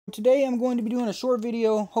Today I'm going to be doing a short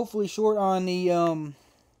video, hopefully short, on the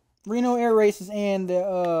Reno air races and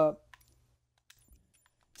the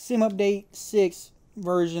Sim Update 6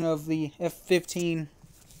 version of the F15.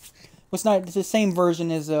 It's the same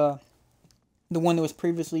version as the one that was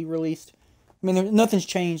previously released. I mean, nothing's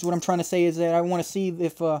changed. What I'm trying to say is that I want to see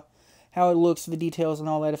if how it looks, the details and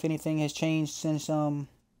all that, if anything has changed since Sim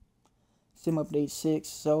Update 6.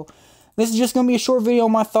 So this is just going to be a short video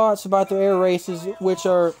on my thoughts about the air races, which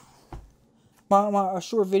are a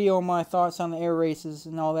short video on my thoughts on the air races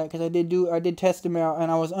and all that, because I did test them out,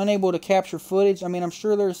 and I was unable to capture footage. I mean, I'm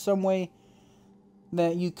sure there's some way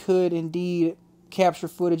that you could indeed capture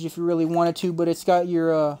footage if you really wanted to, but it's got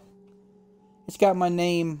your it's got my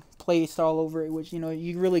name placed all over it, which, you know,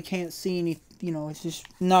 you really can't see any, you know, it's just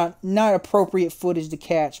not appropriate footage to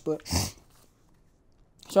catch. But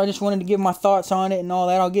so I just wanted to give my thoughts on it and all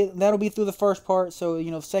that. That'll be through the first part. So,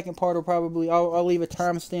 you know, the second part will probably, I'll leave a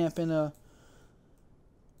timestamp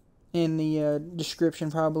in the description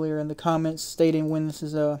probably, or in the comments, stating when this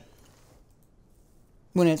is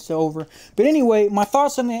when it's over. But anyway, my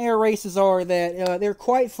thoughts on the air races are that they're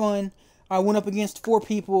quite fun. I went up against 4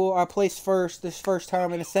 people. I placed first this first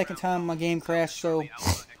time, and the second time my game crashed, so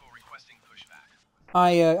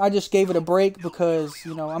I just gave it a break because,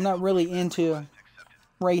 you know, I'm not really into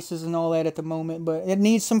races and all that at the moment, but it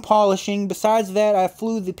needs some polishing. Besides that, I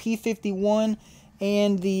flew the P51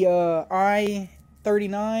 and the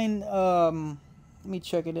I-39. Let me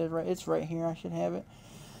check it. It's right here. I should have it.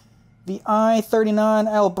 The I-39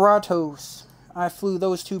 Albratos. I flew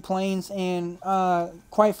those 2 planes, and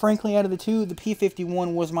quite frankly, out of the 2, the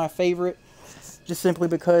P51 was my favorite, just simply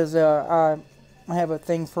because I have a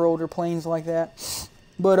thing for older planes like that.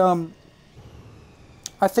 But I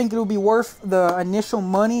think it'll be worth the initial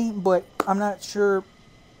money, but I'm not sure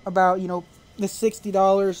about, you know, the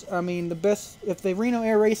 $60. I mean, if the Reno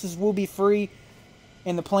air races will be free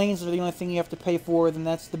and the planes are the only thing you have to pay for, then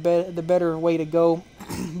that's the better way to go.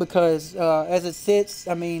 Because as it sits,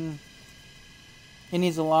 I mean, it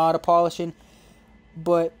needs a lot of polishing.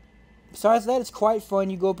 But besides that, it's quite fun.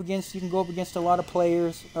 You can go up against a lot of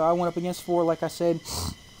players. I went up against 4, like I said.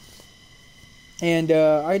 And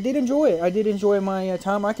I did enjoy it. I did enjoy my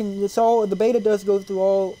time. The beta does go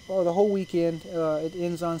through the whole weekend. It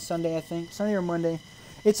ends on Sunday, I think. Sunday or Monday.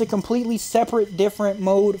 It's a completely separate, different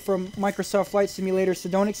mode from Microsoft Flight Simulator, so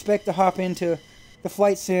don't expect to hop into the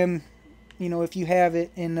flight sim, you know, if you have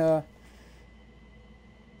it, and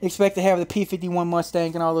expect to have the P-51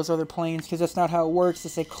 Mustang and all those other planes, because that's not how it works.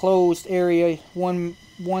 It's a closed area, one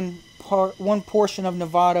portion of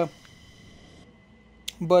Nevada.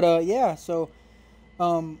 But yeah, so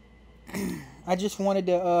I just wanted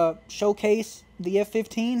to showcase the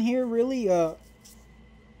F-15 here, really, on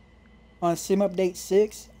Sim Update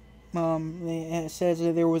 6. It says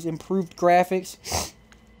that there was improved graphics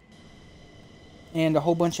and a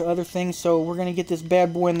whole bunch of other things. So we're going to get this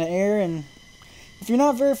bad boy in the air. And if you're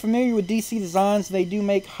not very familiar with DC Designs, they do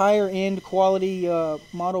make higher end quality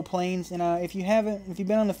model planes. And if you've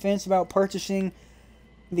been on the fence about purchasing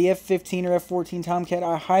the F-15 or F-14 Tomcat,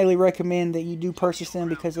 I highly recommend that you do purchase them,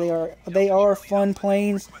 because they are fun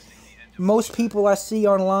planes. Most people I see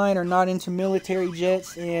online are not into military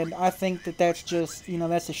jets, and I think that that's just, you know,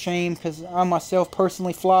 that's a shame, because I myself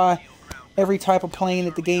personally fly every type of plane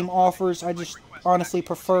that the game offers. I just honestly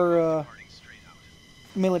prefer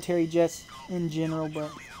military jets in general.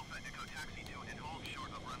 But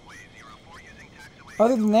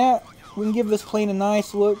other than that, we can give this plane a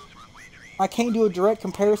nice look. I can't do a direct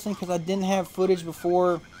comparison because I didn't have footage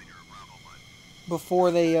before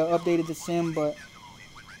they updated the sim, but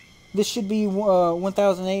this should be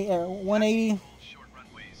 1080p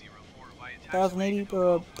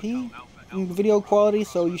in video quality,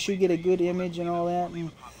 so you should get a good image and all that. And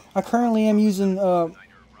I currently am using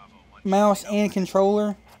mouse and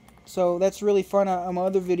controller, so that's really fun. On my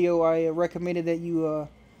other video, I recommended that you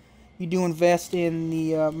do invest in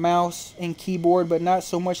the mouse and keyboard, but not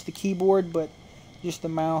so much the keyboard, but just the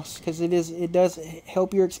mouse, because it does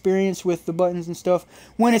help your experience with the buttons and stuff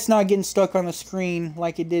when it's not getting stuck on the screen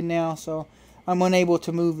like it did now. So I'm unable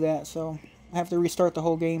to move that, so I have to restart the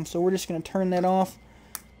whole game. So we're just going to turn that off.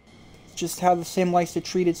 Just how the sim likes to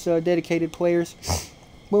treat its dedicated players.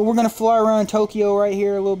 But we're going to fly around Tokyo right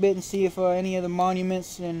here a little bit and see if any of the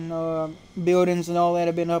monuments and buildings and all that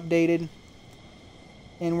have been updated.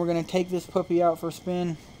 And we're going to take this puppy out for a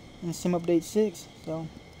spin in Sim Update 6. So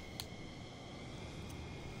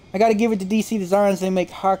I got to give it to DC Designs. They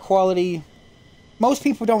make high quality. Most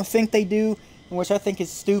people don't think they do, which I think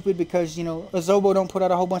is stupid, because, you know, Azobo don't put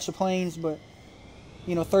out a whole bunch of planes, but,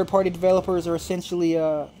 you know, third-party developers are essentially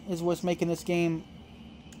is what's making this game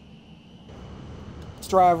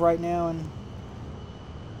drive right now, and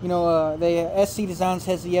you know, the SC Designs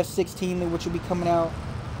has the F15, which will be coming out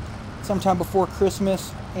sometime before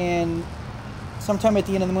Christmas, and sometime at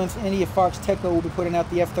the end of the month, India Fox Teco will be putting out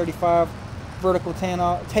the F35 vertical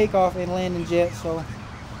takeoff and landing jet. So,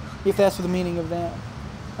 if that's the meaning of that,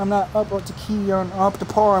 I'm not up to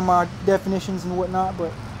par on my definitions and whatnot,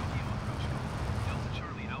 but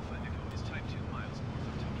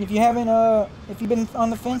if you haven't, if you've been on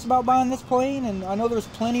the fence about buying this plane, and I know there's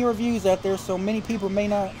plenty of reviews out there, so many people may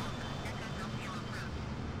not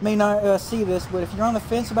see this, but if you're on the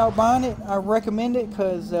fence about buying it, I recommend it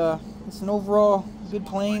because it's an overall good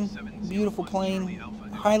plane, beautiful plane,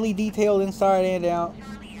 highly detailed inside and out.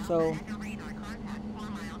 So,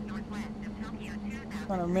 I'm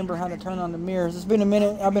trying to remember how to turn on the mirrors. It's been a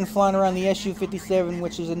minute. I've been flying around the Su-57,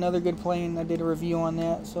 which is another good plane. I did a review on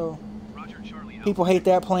that, so people hate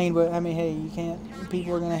that plane, but I mean, hey, you can't.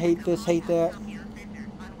 People are gonna hate this, hate that.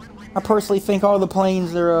 I personally think all the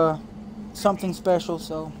planes are something special,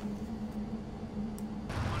 so.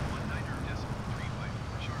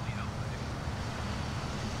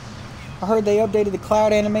 I heard they updated the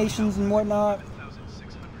cloud animations and whatnot.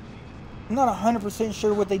 I'm not 100%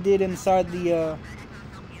 sure what they did inside the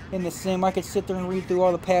in the sim. I could sit there and read through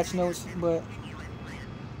all the patch notes, but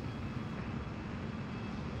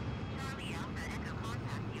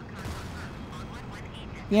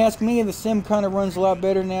if you ask me, the sim kind of runs a lot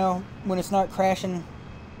better now when it's not crashing.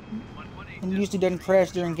 And it usually doesn't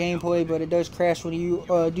crash during gameplay, but it does crash when you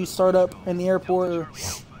do startup in the airport. Or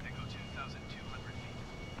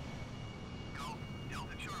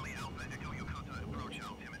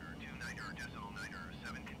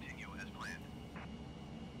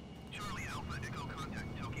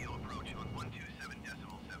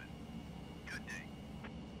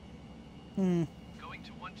Going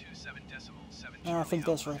to 127.7 I think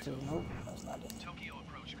that's right there. Nope, that's not it. Tokyo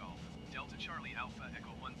approach Golf. Delta Charlie Alpha Echo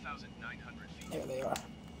 1,900 feet. There they are.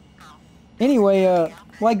 Anyway,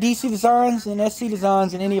 like DC Designs and SC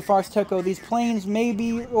Designs and India Fox Teco, these planes may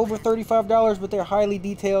be over $35, but they're highly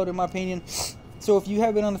detailed in my opinion. So if you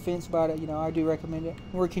have been on the fence about it, you know, I do recommend it.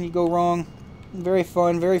 Where can you go wrong? Very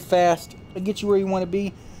fun, very fast. It'll get you where you want to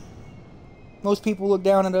be. Most people look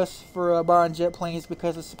down at us for buying jet planes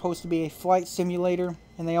because it's supposed to be a flight simulator,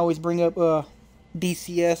 and they always bring up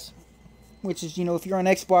DCS, which is, you know, if you're on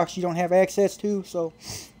Xbox, you don't have access to, so.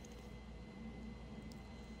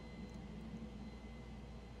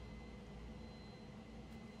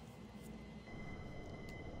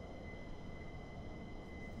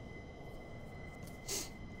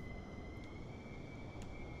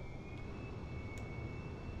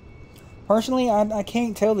 Personally, I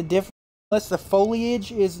can't tell the difference unless the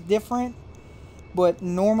foliage is different. But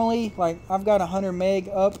normally, like, I've got 100 meg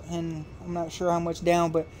up, and I'm not sure how much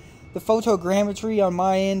down, but the photogrammetry on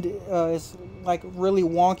my end is, like, really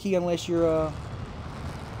wonky unless you're,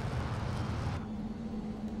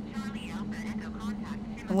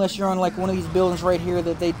 on, like, one of these buildings right here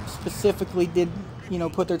that they specifically did, you know,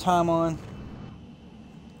 put their time on.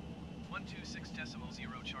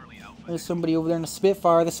 126.0 Charlie Alpha. There's somebody over there in the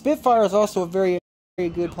Spitfire. The Spitfire is also a very, very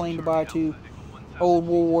good plane to buy, too. Old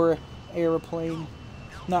World War airplane.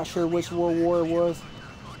 Not sure which World War it was.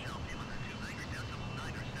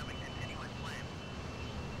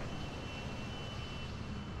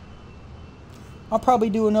 I'll probably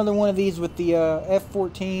do another one of these with the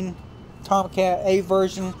F14 Tomcat A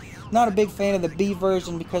version. Not a big fan of the B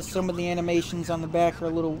version because some of the animations on the back are a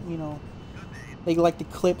little, you know, they like to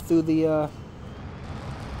clip through the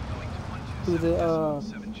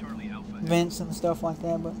vents and stuff like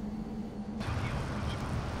that, but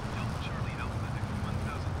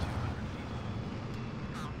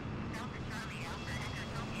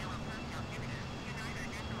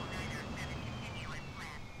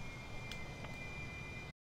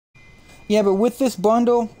yeah, but with this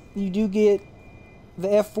bundle, you do get the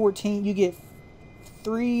F14. You get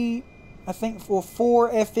four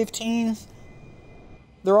F15s.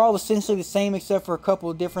 They're all essentially the same except for a couple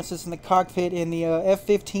of differences in the cockpit. In the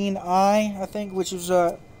F15I, I think, which is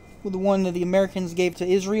the one that the Americans gave to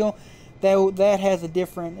Israel, that has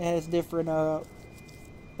different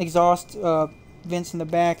exhaust vents in the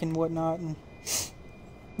back and whatnot, and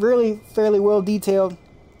really fairly well detailed.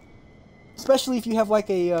 Especially if you have like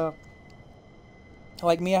a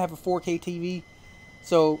like me, I have a 4K TV,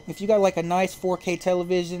 so if you got like a nice 4K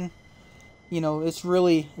television, you know, it's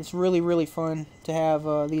really fun to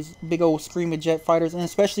have these big old screaming jet fighters, and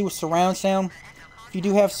especially with surround sound. If you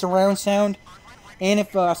do have surround sound, and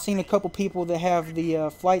if I've seen a couple people that have the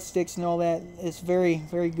flight sticks and all that, it's very,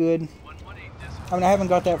 very good. I mean, I haven't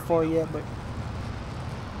got that far yet, but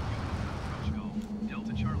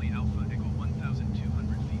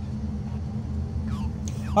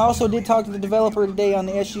I also did talk to the developer today on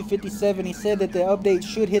the SU-57. He said that the update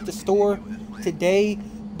should hit the store today,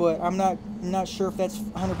 but I'm not sure if that's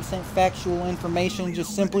 100% factual information,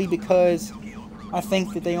 just simply because I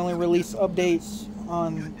think that they only release updates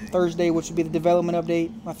on Thursday, which would be the development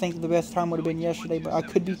update. I think the best time would have been yesterday, but I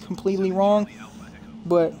could be completely wrong.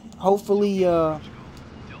 But hopefully,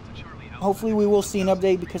 hopefully we will see an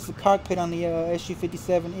update, because the cockpit on the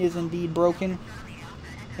SU-57 is indeed broken,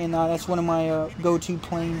 and that's one of my go-to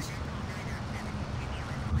planes.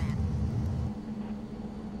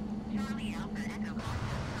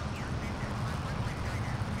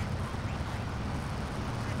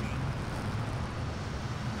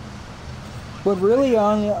 But really,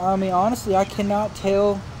 I mean, honestly, I cannot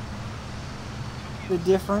tell the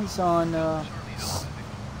difference on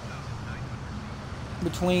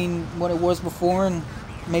between what it was before, and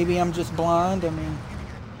maybe I'm just blind. I mean,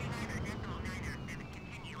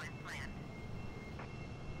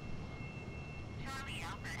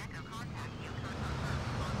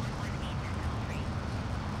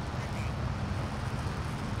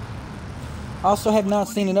 I also have not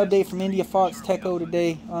seen an update from India Fox Techo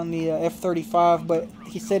today on the F-35, but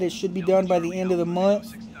he said it should be done by the end of the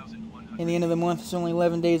month, and the end of the month is only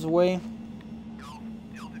 11 days away.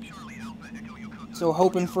 So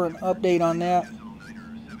hoping for an update on that.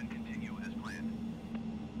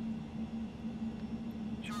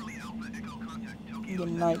 Get a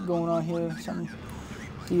night going on here. Something.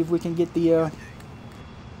 See if we can get the.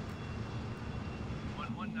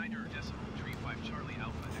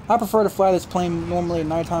 I prefer to fly this plane normally at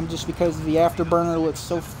nighttime just because the afterburner looks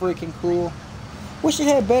so freaking cool. Wish it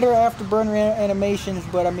had better afterburner animations,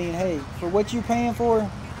 but I mean, hey, for what you're paying for,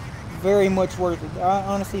 very much worth it. I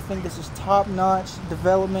honestly think this is top-notch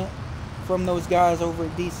development from those guys over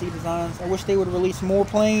at DC Designs. I wish they would release more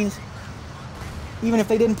planes. Even if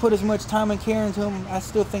they didn't put as much time and care into them, I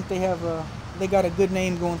still think they got a good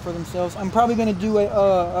name going for themselves. I'm probably going to do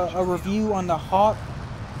a review on the Hawk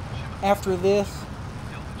after this.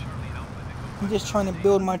 I'm just trying to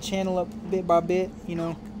build my channel up bit by bit, you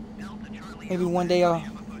know. Maybe one day I'll,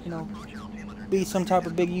 you know, be some type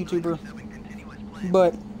of big YouTuber.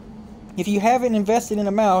 But if you haven't invested in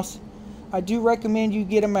a mouse, I do recommend you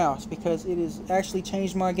get a mouse, because it has actually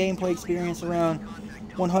changed my gameplay experience around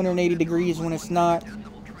 180 degrees when it's not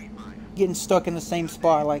getting stuck in the same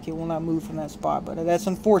spot. Like, it will not move from that spot. But that's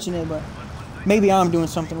unfortunate, but maybe I'm doing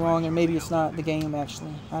something wrong, and maybe it's not the game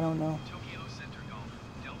actually. I don't know.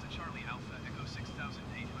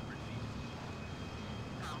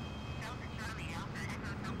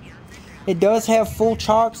 It does have full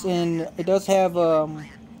chocks, and it does have all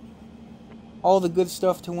the good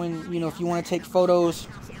stuff to when, you know, if you want to take photos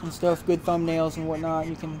and stuff, good thumbnails and whatnot,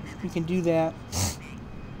 you can do that.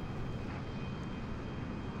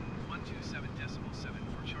 127.7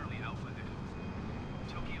 for Charlie Alpha Echo.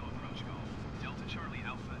 Tokyo approach Golf. Delta Charlie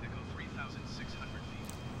Alpha Echo 3,600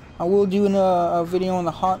 feet. I will do a video on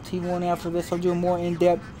the Hawk T1 after this. I'll do a more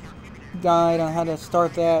in-depth guide on how to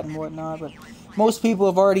start that and whatnot, but most people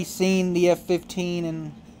have already seen the F15,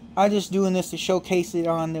 and I'm just doing this to showcase it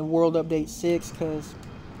on the World Update 6, because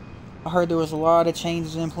I heard there was a lot of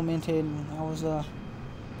changes implemented, and I was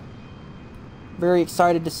very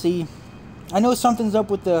excited to see. I know something's up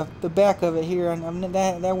with the back of it here, and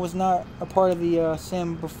that was not a part of the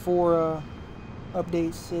sim before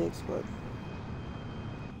Update 6, but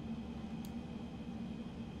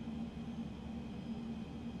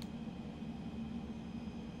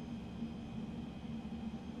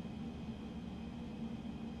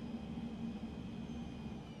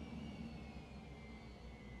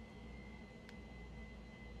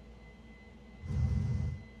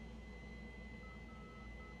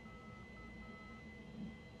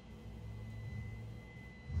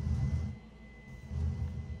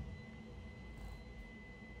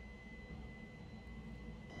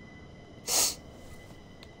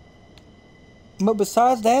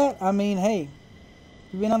besides that, I mean, hey,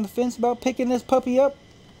 you've been on the fence about picking this puppy up,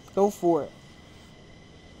 go for it.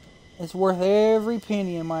 It's worth every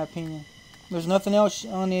penny, in my opinion. There's nothing else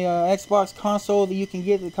on the Xbox console that you can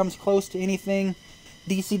get that comes close to anything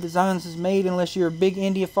DC Designs has made, unless you're a big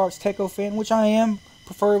India Fox Techo fan, which I am,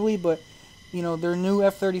 preferably. But, you know, their new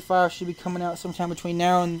F-35 should be coming out sometime between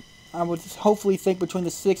now and, I would hopefully think, between the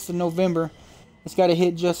 6th of November. It's got to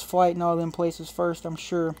hit Just Flight and all them places first, I'm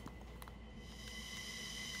sure.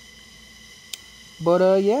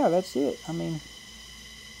 But, yeah, that's it. I mean,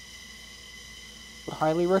 would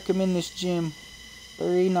highly recommend this gym.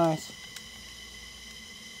 Very nice.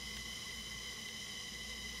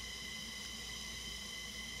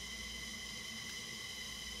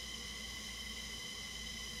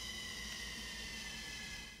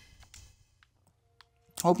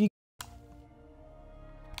 Hope you